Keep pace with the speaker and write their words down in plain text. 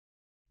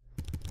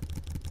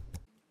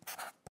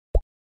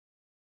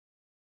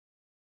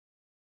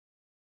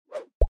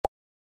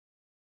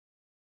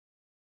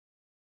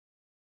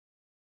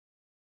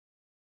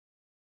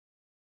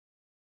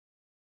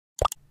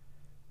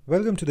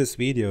Welcome to this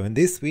video. In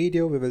this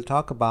video, we will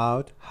talk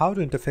about how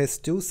to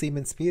interface two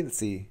Siemens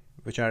PLC,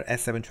 which are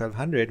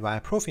S7-1200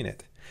 via Profinet.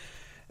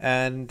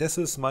 And this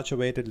is much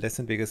awaited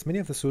lesson because many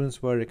of the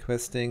students were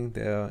requesting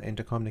the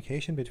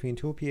intercommunication between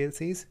two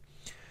PLCs.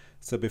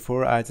 So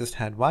before I just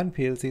had one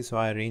PLC, so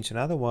I arranged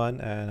another one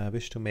and I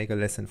wish to make a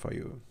lesson for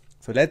you.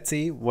 So let's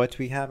see what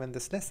we have in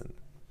this lesson.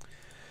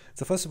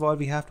 So first of all,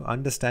 we have to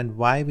understand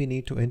why we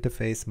need to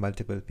interface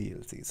multiple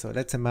PLCs. So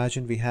let's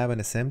imagine we have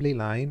an assembly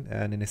line,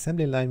 and in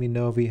assembly line we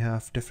know we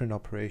have different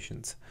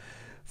operations.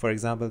 For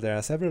example, there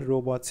are several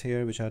robots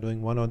here which are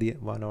doing one or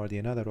the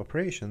another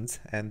operations,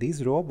 and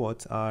these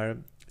robots are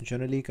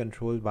generally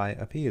controlled by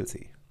a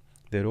PLC.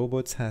 The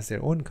robots has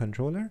their own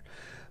controller,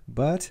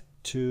 but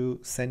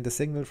to send the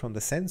signal from the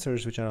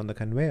sensors which are on the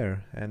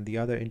conveyor and the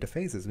other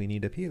interfaces, we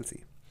need a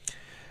PLC.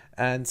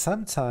 And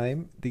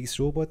sometime these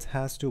robots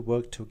has to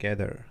work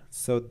together,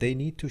 so they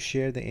need to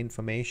share the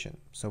information.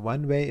 So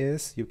one way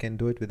is you can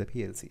do it with a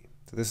PLC.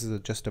 So this is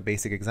just a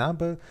basic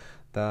example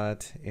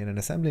that in an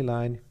assembly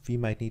line we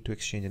might need to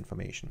exchange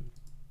information.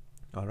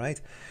 All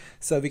right,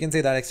 so we can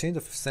say that exchange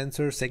of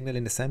sensor signal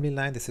in assembly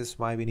line, this is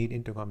why we need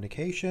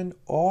intercommunication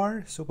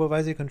or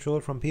supervisory control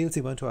from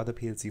PLC1 to other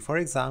PLC. For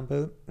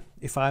example,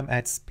 if I'm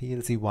at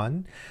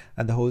PLC1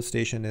 and the whole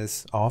station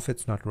is off,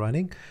 it's not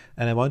running,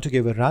 and I want to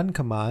give a run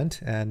command,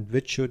 and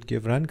which should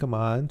give run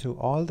command to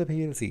all the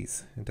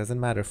PLCs. It doesn't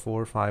matter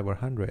 4, 5 or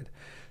 100.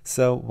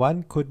 So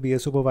one could be a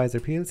supervisor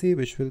PLC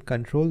which will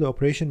control the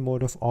operation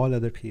mode of all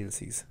other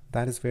PLCs.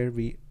 That is where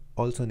we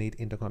also need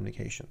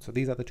intercommunication. So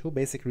these are the two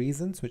basic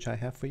reasons which I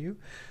have for you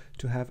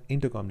to have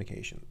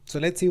intercommunication. So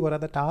let's see what are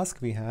the tasks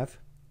we have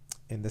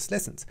in this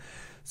lessons.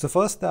 So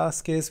first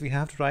task is we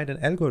have to write an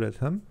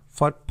algorithm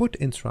for put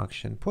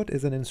instruction. Put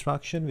is an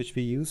instruction which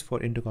we use for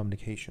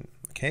intercommunication.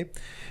 Okay,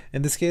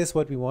 in this case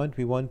what we want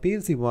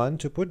PLC1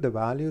 to put the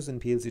values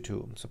in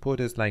PLC2. So put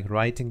is like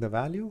writing the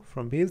value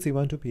from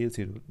PLC1 to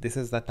PLC2. This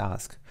is the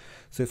task.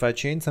 So if I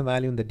change some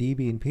value in the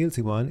dB in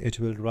PLC1, it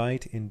will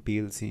write in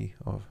PLC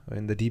or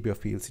in the dB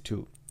of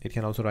PLC2. It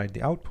can also write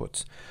the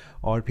outputs,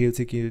 or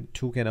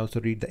PLC2 can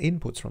also read the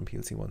inputs from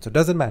PLC1. So it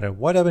doesn't matter,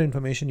 whatever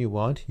information you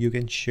want, you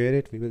can share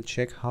it. We will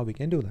check how we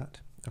can do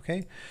that.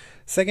 Okay.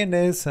 Second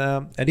is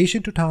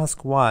addition to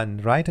task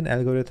 1, write an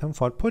algorithm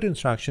for put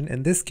instruction.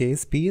 In this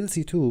case,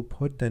 PLC2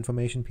 put the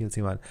information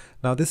PLC1.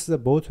 Now this is a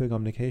both-way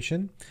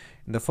communication.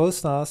 In the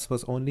first task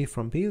was only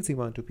from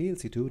PLC1 to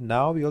PLC2.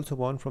 Now we also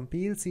want from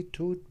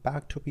PLC2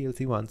 back to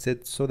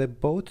PLC1. So they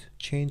both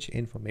change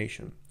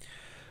information.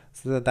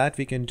 So that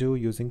we can do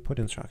using put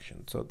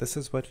instruction. So this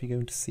is what we're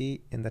going to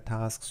see in the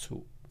task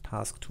 2.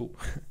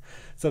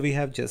 So we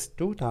have just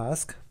 2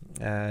 tasks,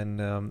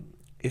 and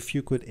if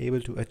you could able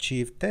to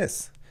achieve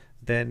this,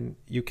 then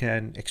you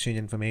can exchange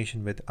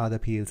information with other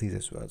PLCs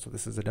as well. So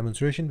this is a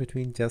demonstration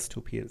between just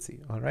 2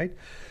 PLC. All right,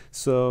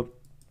 so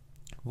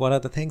what are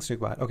the things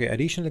required? Okay,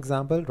 additional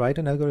example, write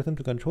an algorithm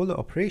to control the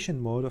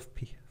operation mode of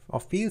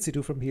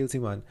PLC2 from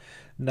PLC1.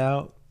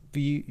 Now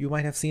you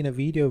might have seen a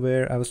video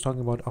where I was talking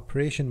about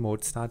operation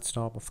mode, start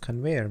stop of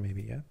conveyor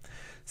maybe, yeah.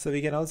 So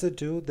we can also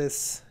do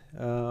this.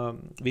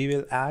 We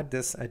will add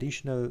this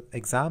additional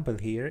example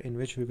here in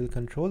which we will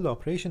control the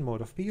operation mode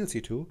of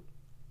PLC2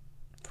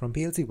 from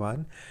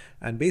PLC1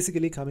 and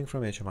basically coming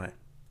from HMI.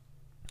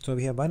 So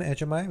we have one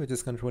HMI which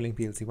is controlling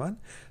PLC1.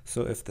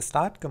 So if the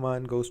start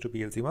command goes to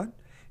PLC1,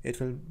 it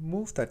will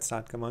move that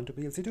start command to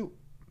PLC2.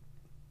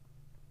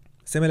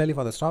 Similarly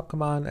for the stop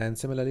command, and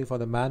similarly for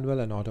the manual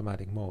and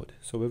automatic mode.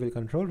 So we will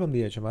control from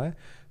the HMI,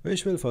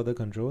 which will further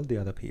control the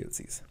other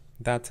PLCs.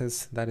 That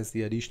is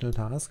the additional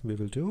task we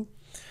will do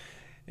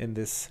in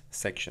this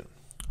section.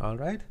 All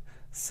right,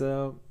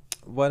 so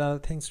what are the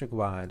things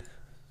required?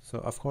 So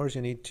of course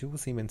you need 2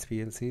 Siemens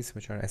PLCs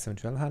which are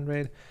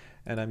S7-1200,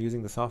 and I'm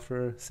using the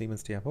software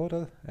Siemens TI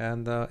Portal,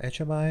 and the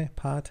HMI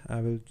part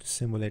I will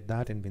simulate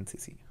that in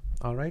WinCC.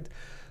 All right,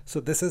 so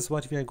this is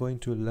what we are going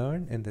to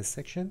learn in this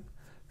section.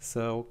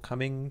 So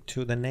coming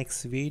to the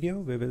next video,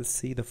 we will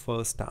see the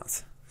first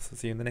task. So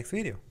see you in the next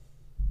video.